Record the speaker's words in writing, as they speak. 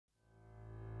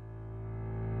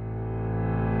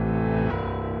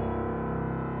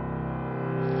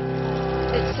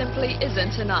simply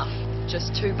isn't enough.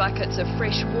 Just 2 buckets of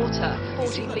fresh water,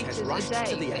 40 litres a day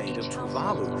to the for aid of each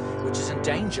Tuvalu, which is in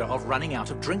danger of running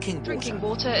out of drinking water. Drinking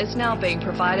water is now being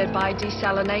provided by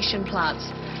desalination plants,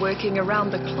 working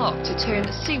around the clock to turn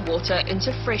seawater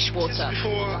into fresh water.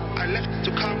 Before I left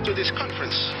to come to this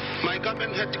conference, my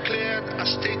government had declared a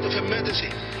state of emergency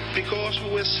because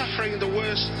we were suffering the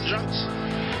worst droughts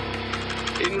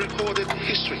in recorded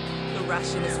history. The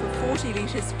ration is for 40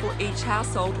 litres for each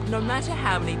household, no matter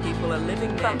how many people are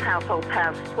living there. Some households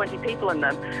have 20 people in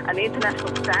them, and the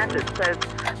international standard says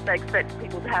they expect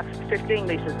people to have 15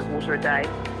 litres of water a day.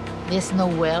 There's no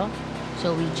well,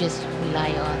 so we just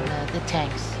rely on the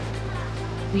tanks.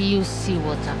 We use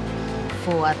seawater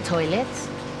for our toilets,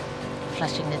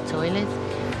 flushing the toilet,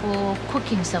 or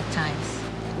cooking sometimes.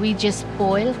 We just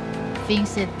boil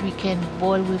things that we can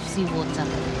boil with seawater.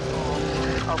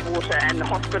 Of water, and the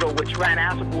hospital, which ran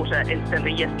out of water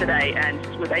instantly yesterday and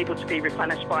was able to be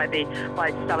replenished by the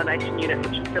desalination unit,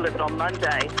 which was delivered on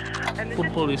Monday.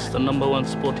 Football is the #1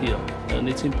 sport here, and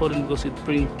it's important because it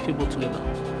brings people together.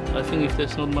 I think if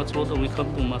there's not much water, we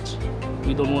can't do much.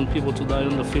 We don't want people to die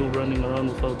on the field running around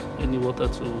without any water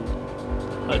to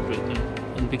hydrate them.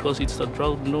 And because it's a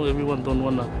drought, everyone don't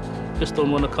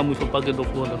wanna come with a bucket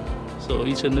of water. So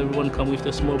each and everyone come with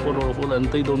a small bottle of water, and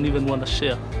they don't even want to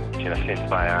share. In a sense,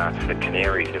 they are the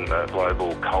canaries in the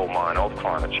global coal mine of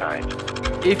climate change.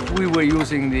 If we were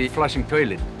using the flushing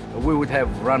toilet, we would have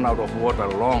run out of water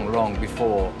long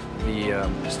before the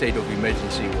state of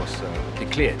emergency was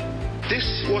declared. This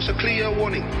was a clear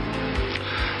warning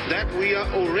that we are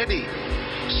already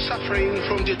suffering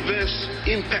from the adverse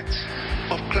impacts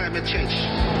of climate change.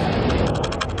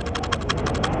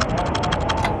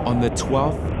 On the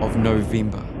 12th of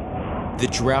November, the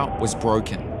drought was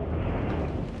broken.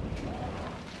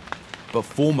 But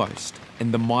foremost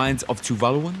in the minds of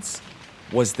Tuvaluans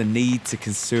was the need to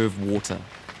conserve water.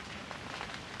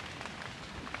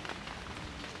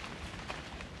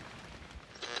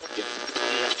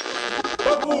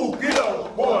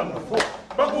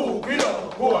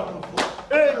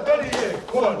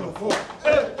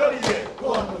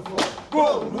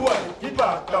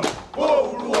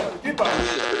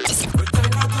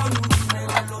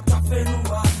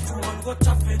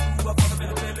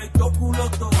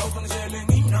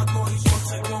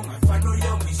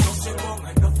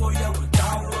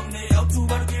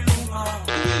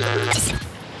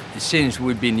 Since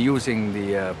we've been using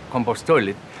the compost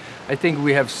toilet, I think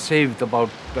we have saved about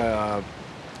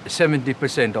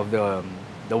 70% of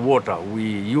the water we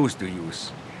used to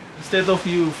use. Instead of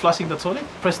you flushing the toilet,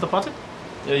 press the button.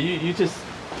 You just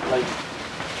like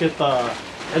get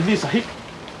at least a heap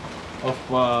of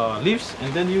leaves,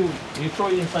 and then you throw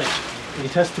it inside.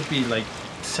 It has to be like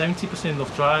 70%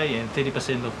 of dry and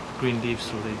 30% of green leaves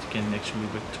so that it can actually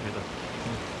work together.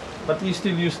 But you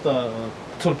still use the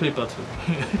toilet paper too,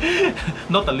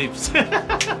 not the leaves.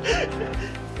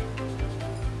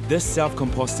 This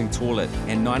self-composting toilet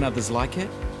and 9 others like it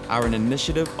are an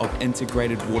initiative of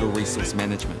integrated water resource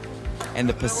management and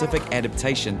the Pacific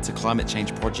Adaptation to Climate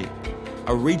Change project,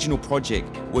 a regional project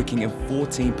working in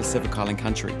 14 Pacific Island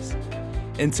countries.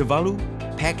 In Tuvalu,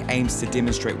 PACC aims to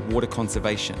demonstrate water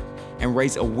conservation and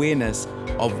raise awareness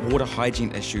of water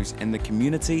hygiene issues in the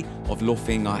community of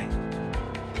Lofengai.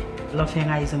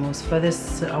 Lofengai is the most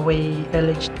furthest away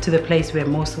village to the place where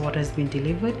most water has been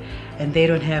delivered, and they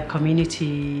don't have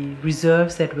community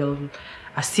reserves that will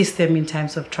assist them in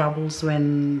times of troubles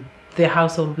when their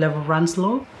household level runs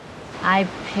low. I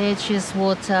purchase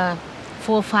water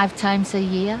 4 or 5 times a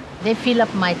year. They fill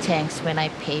up my tanks when I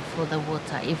pay for the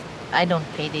water. If I don't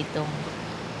pay, they don't.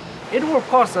 It will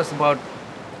cost us about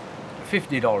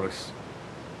 $50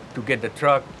 to get the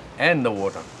truck and the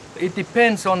water. It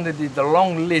depends on the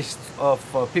long list of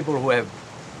people who have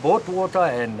bought water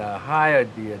and hired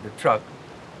the truck.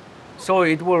 So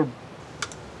it will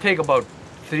take about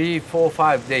 3, 4,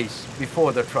 5 days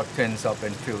before the truck turns up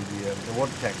and fills the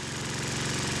water tank.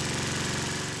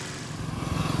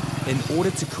 In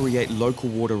order to create local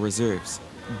water reserves,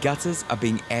 gutters are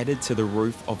being added to the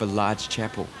roof of a large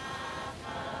chapel.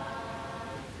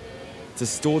 To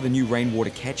store the new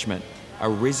rainwater catchment, a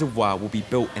reservoir will be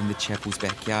built in the chapel's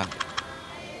backyard.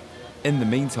 In the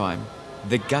meantime,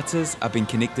 the gutters are being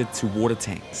connected to water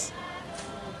tanks.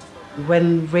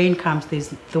 When rain comes,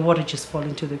 the water just falls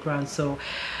into the ground. So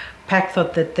PACC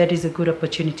thought that is a good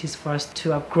opportunity for us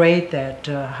to upgrade that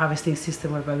harvesting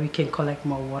system whereby we can collect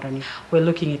more water. And we're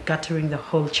looking at guttering the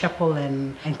whole chapel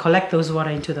and collect those water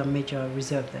into the major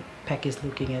reserve that PACC is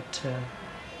looking at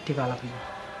developing.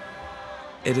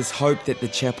 It is hoped that the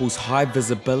chapel's high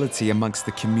visibility amongst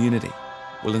the community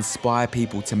will inspire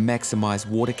people to maximise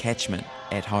water catchment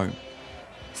at home.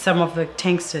 Some of the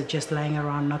tanks are just lying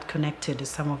around, not connected to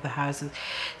some of the houses.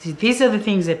 See, these are the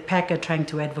things that PACC are trying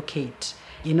to advocate.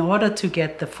 In order to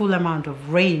get the full amount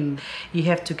of rain, you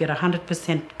have to get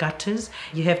 100% gutters.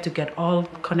 You have to get all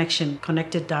connection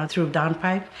connected down through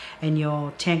downpipe, and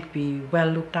your tank be well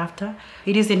looked after.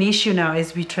 It is an issue now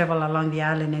as we travel along the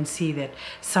island and see that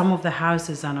some of the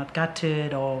houses are not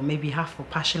gutted, or maybe half or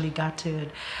partially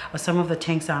gutted, or some of the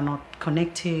tanks are not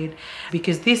connected,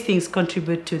 because these things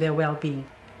contribute to their well-being.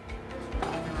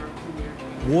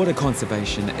 Water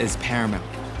conservation is paramount,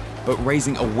 but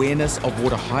raising awareness of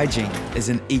water hygiene is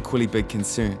an equally big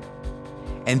concern.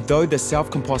 And though the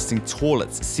self-composting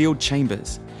toilets, sealed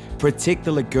chambers, protect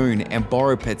the lagoon and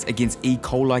borrow pits against E.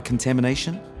 coli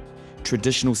contamination,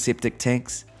 traditional septic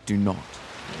tanks do not.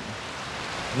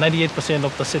 98%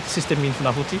 of the system in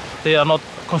Funafuti, they are not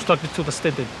constructed to the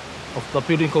standard of the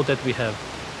building code that we have.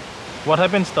 What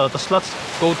happens, the sludge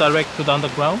go direct to the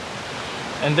underground,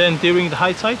 and then during the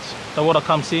high tides, the water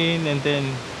comes in and then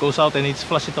goes out and it's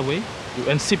flushed away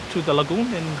and sip to the lagoon,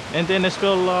 and then as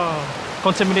well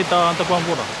contaminate the underground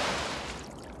water.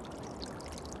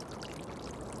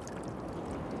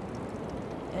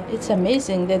 It's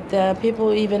amazing that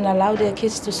people even allow their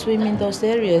kids to swim in those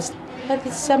areas. But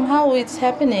somehow it's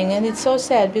happening, and it's so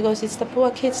sad because it's the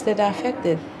poor kids that are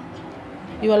affected.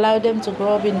 You allow them to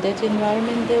grow up in that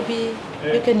environment,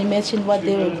 you can imagine what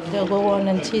they'll go on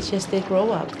and teach as they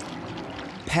grow up.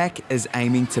 PACC is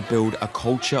aiming to build a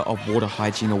culture of water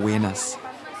hygiene awareness,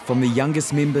 from the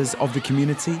youngest members of the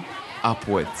community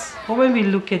upwards. Well, when we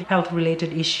look at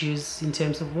health-related issues in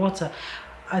terms of water,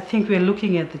 I think we're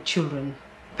looking at the children.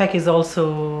 PACC is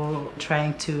also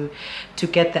trying to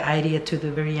get the idea to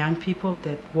the very young people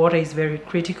that water is very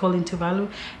critical in Tuvalu,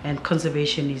 and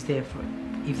conservation is there for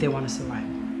if they want to survive.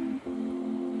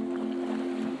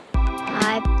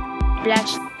 I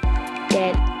pledge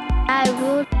that I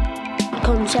will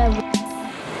conserve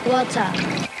water.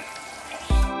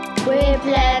 We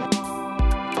pledge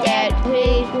that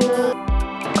we will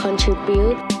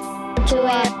contribute to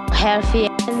a healthy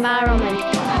environment.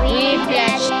 We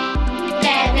pledge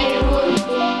that we will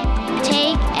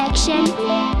take action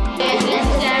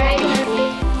necessary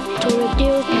to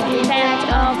reduce the impact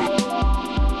of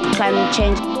climate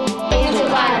change.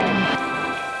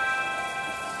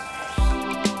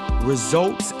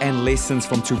 Results and lessons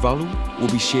from Tuvalu will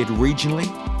be shared regionally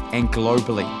and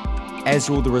globally, as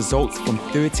will the results from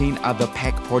 13 other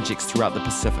PACC projects throughout the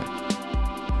Pacific.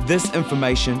 This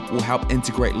information will help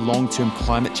integrate long-term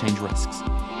climate change risks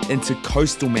into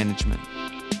coastal management,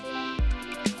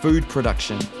 food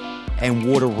production, and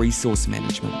water resource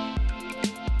management.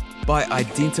 By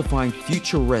identifying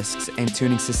future risks and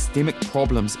turning systemic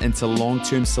problems into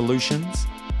long-term solutions,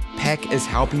 PACC is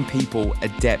helping people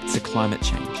adapt to climate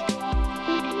change.